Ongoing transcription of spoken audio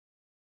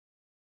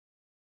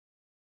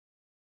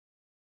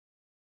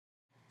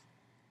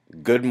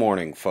Good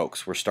morning,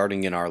 folks. We're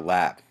starting in our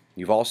lab.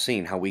 You've all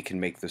seen how we can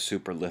make the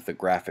super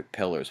lithographic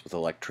pillars with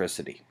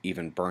electricity,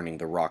 even burning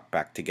the rock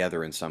back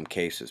together in some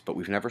cases, but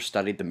we've never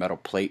studied the metal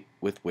plate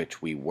with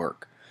which we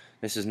work.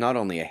 This is not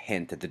only a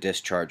hint at the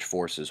discharge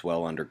forces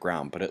well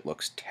underground, but it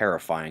looks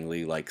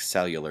terrifyingly like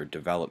cellular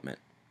development.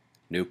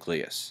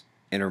 Nucleus,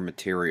 inner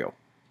material,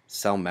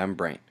 cell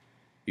membrane.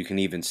 You can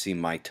even see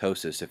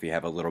mitosis if you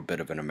have a little bit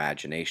of an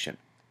imagination.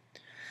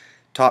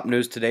 Top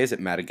news today is that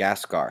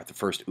Madagascar, the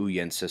first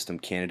Uyen system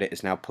candidate,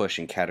 is now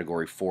pushing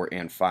Category 4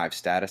 and 5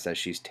 status as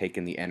she's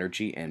taken the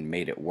energy and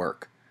made it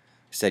work.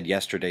 I said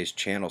yesterday's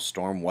channel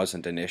storm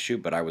wasn't an issue,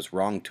 but I was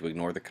wrong to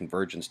ignore the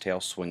convergence tail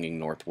swinging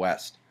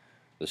northwest.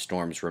 The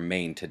storms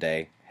remain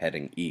today,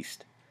 heading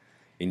east.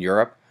 In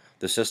Europe,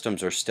 the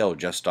systems are still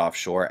just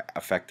offshore,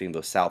 affecting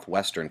the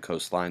southwestern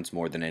coastlines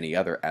more than any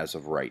other as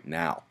of right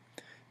now.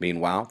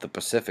 Meanwhile, the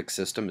Pacific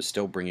system is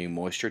still bringing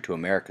moisture to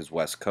America's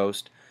west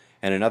coast,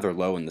 and another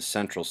low in the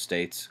central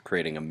states,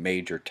 creating a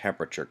major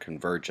temperature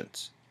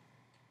convergence.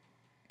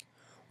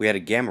 We had a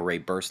gamma ray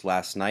burst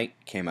last night,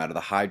 came out of the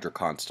Hydra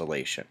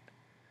constellation.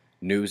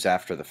 News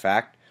after the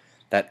fact,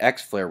 that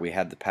X-flare we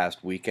had the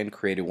past weekend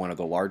created one of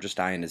the largest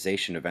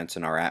ionization events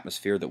in our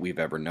atmosphere that we've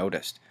ever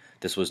noticed.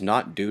 This was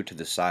not due to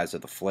the size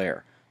of the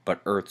flare,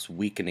 but Earth's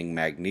weakening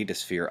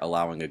magnetosphere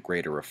allowing a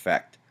greater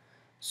effect.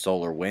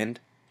 Solar wind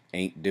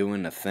ain't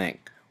doing a thing.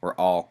 We're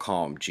all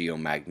calm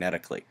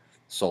geomagnetically.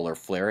 Solar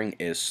flaring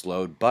is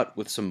slowed, but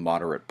with some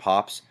moderate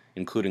pops,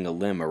 including a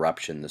limb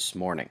eruption this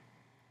morning.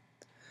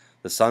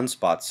 The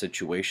sunspot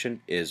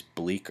situation is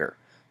bleaker.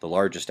 The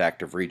largest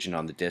active region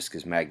on the disk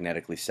is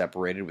magnetically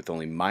separated with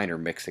only minor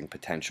mixing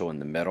potential in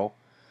the middle.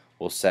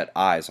 We'll set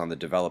eyes on the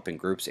developing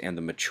groups and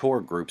the mature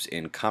groups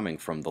incoming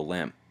from the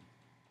limb.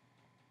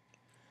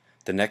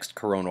 The next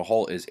coronal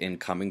hole is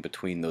incoming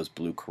between those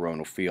blue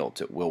coronal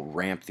fields. It will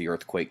ramp the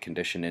earthquake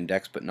condition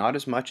index, but not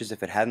as much as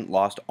if it hadn't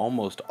lost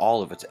almost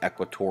all of its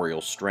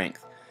equatorial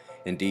strength.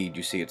 Indeed,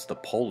 you see it's the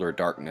polar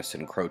darkness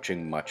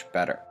encroaching much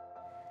better.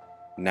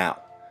 Now,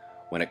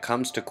 when it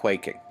comes to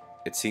quaking,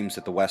 it seems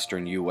that the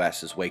western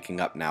U.S. is waking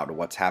up now to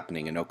what's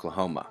happening in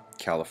Oklahoma,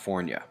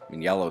 California,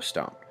 and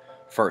Yellowstone.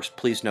 First,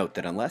 please note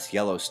that unless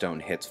Yellowstone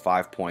hits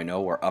 5.0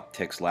 or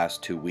upticks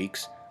last 2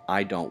 weeks,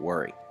 I don't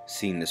worry.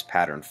 Seen this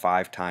pattern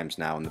 5 times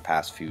now in the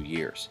past few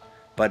years.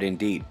 But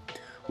indeed,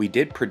 we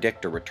did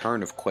predict a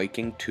return of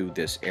quaking to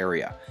this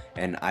area,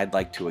 and I'd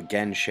like to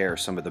again share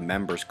some of the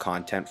members'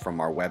 content from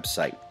our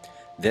website.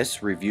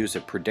 This reviews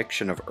a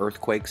prediction of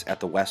earthquakes at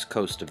the west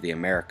coast of the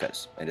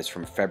Americas, and is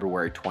from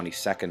February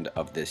 22nd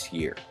of this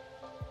year.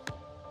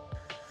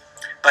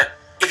 But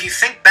if you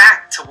think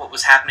back to what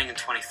was happening in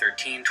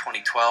 2013,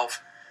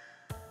 2012,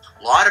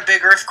 a lot of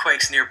big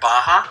earthquakes near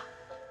Baja,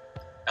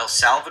 El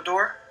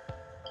Salvador,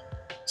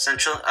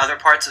 other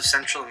parts of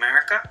Central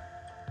America,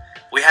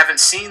 we haven't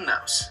seen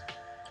those.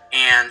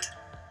 And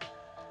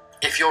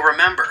if you'll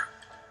remember,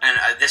 and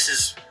this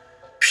is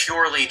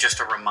purely just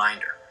a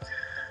reminder,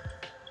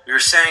 we were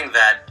saying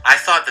that I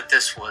thought that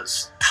this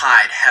was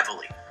tied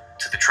heavily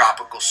to the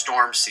tropical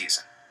storm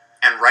season.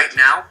 And right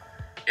now,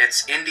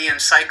 it's Indian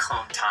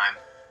cyclone time,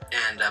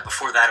 and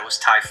before that it was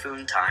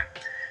typhoon time.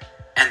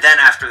 And then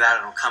after that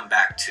it'll come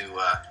back to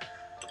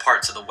the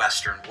parts of the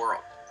Western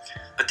world.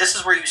 But this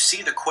is where you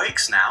see the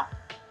quakes now,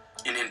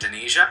 in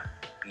Indonesia,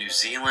 New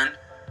Zealand,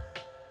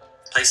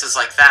 places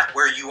like that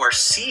where you are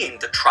seeing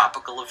the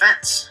tropical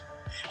events.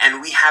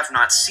 And we have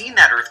not seen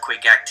that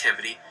earthquake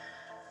activity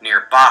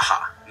near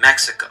Baja,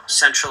 Mexico,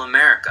 Central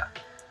America,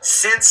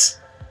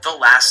 since the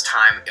last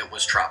time it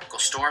was tropical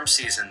storm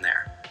season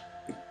there.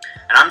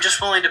 And I'm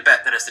just willing to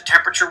bet that as the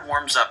temperature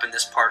warms up in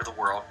this part of the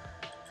world,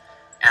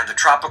 and the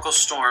tropical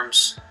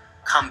storms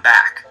come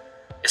back,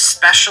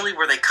 especially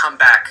where they come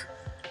back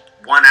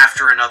one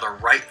after another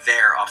right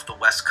there off the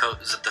west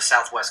coast, the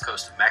southwest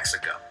coast of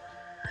Mexico,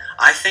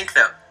 I think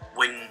that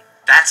when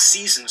that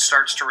season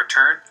starts to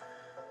return,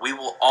 we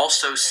will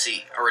also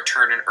see a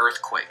return in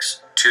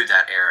earthquakes to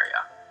that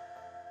area.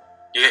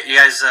 You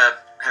guys have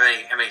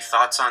any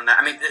thoughts on that?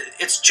 I mean,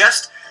 it's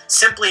just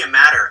simply a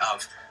matter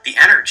of the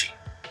energy.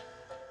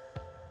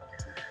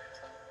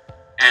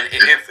 And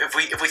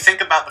if we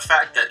think about the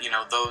fact that,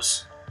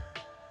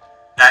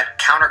 that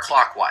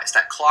counterclockwise,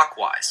 that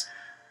clockwise,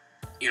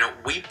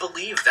 we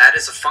believe that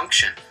is a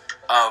function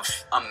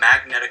of a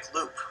magnetic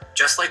loop.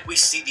 Just like we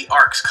see the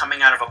arcs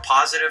coming out of a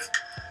positive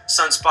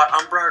sunspot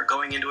umbra or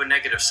going into a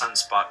negative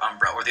sunspot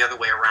umbra, or the other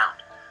way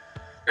around.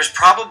 There's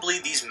probably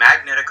these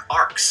magnetic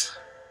arcs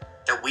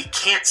that we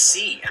can't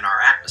see in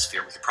our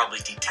atmosphere. We could probably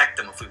detect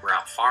them if we were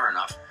out far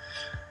enough.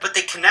 But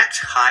they connect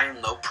high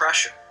and low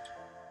pressure.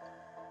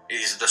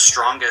 These are the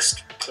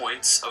strongest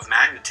points of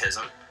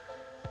magnetism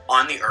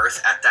on the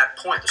Earth at that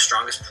point. The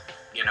strongest,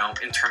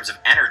 in terms of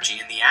energy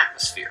in the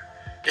atmosphere.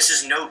 This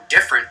is no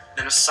different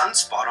than a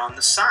sunspot on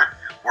the sun,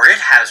 where it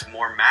has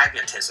more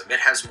magnetism, it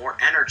has more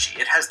energy,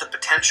 it has the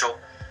potential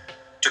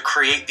to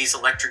create these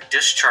electric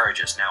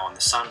discharges. Now on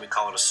the sun we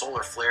call it a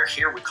solar flare,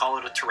 here we call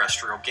it a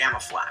terrestrial gamma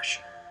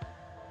flash,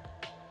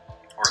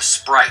 or a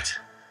sprite,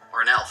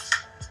 or an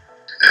elf.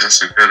 Yeah,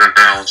 that's a good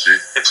analogy.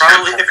 They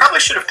probably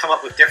should have come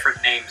up with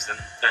different names than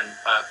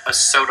a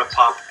soda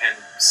pop and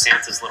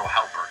Santa's Little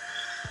Helper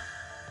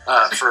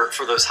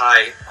for those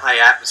high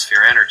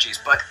atmosphere energies.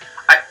 But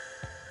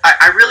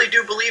I really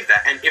do believe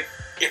that. And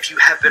if you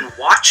have been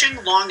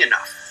watching long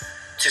enough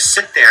to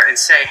sit there and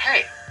say,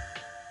 hey,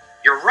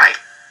 you're right,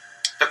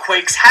 the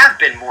quakes have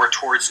been more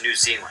towards New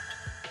Zealand,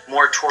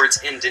 more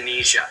towards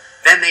Indonesia,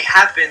 than they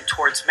have been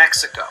towards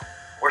Mexico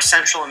or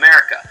Central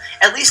America,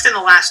 at least in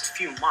the last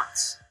few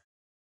months.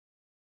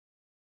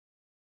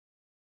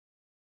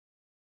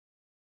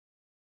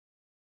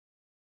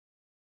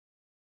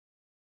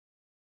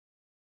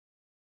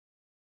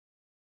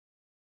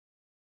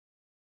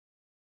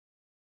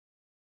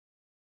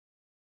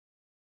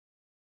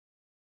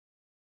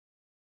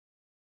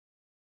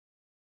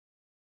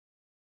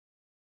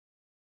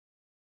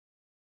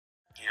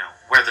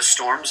 Where the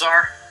storms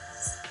are.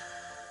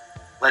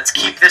 Let's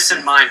keep this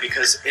in mind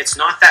because it's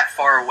not that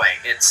far away.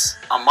 It's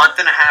a month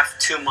and a half,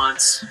 2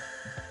 months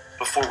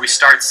before we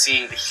start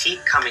seeing the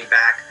heat coming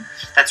back.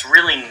 That's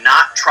really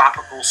not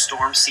tropical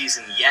storm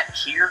season yet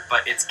here,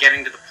 but it's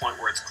getting to the point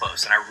where it's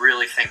close. And I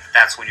really think that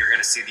that's when you're going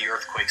to see the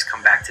earthquakes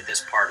come back to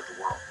this part of the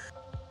world.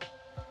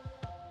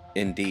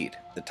 Indeed,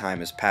 the time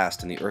has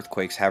passed and the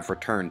earthquakes have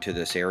returned to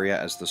this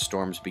area as the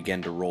storms begin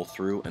to roll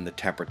through and the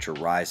temperature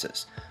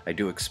rises. I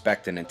do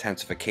expect an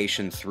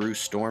intensification through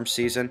storm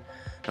season.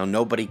 Now,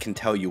 nobody can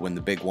tell you when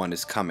the big one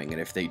is coming, and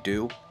if they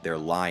do, they're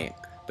lying.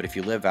 But if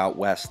you live out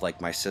west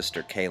like my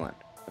sister Kaylin,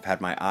 I've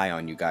had my eye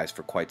on you guys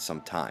for quite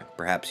some time.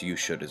 Perhaps you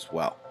should as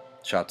well.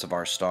 Shots of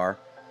our star,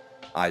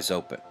 eyes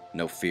open,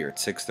 no fear.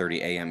 It's 6:30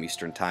 a.m.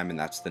 Eastern Time, and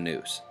that's the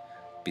news.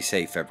 Be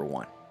safe,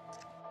 everyone.